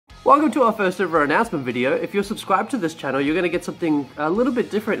Welcome to our first ever announcement video. If you're subscribed to this channel, you're going to get something a little bit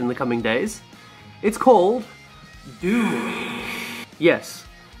different in the coming days. It's called doomrelease. Yes,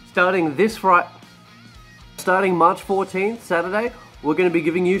 starting March 14th, Saturday, we're going to be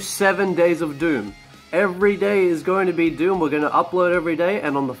giving you 7 days of Doom. Every day is going to be Doom. We're going to upload every day,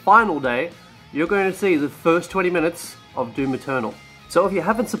 and on the final day, you're going to see the first 20 minutes of Doom Eternal. So if you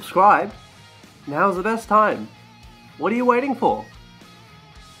haven't subscribed, now's the best time. What are you waiting for?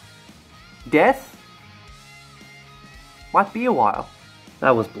 Death? Might be a while.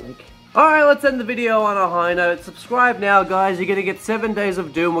 That was bleak. Alright, let's end the video on a high note. Subscribe now, guys. You're going to get 7 days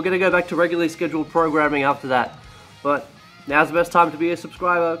of Doom. We're going to go back to regularly scheduled programming after that. But now's the best time to be a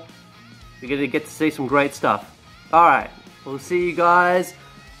subscriber. You're going to get to see some great stuff. Alright, we'll see you guys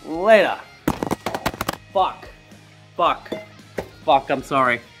later. Fuck, I'm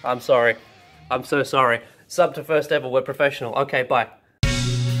sorry. I'm so sorry. Sub to first ever, we're professional. Okay, bye.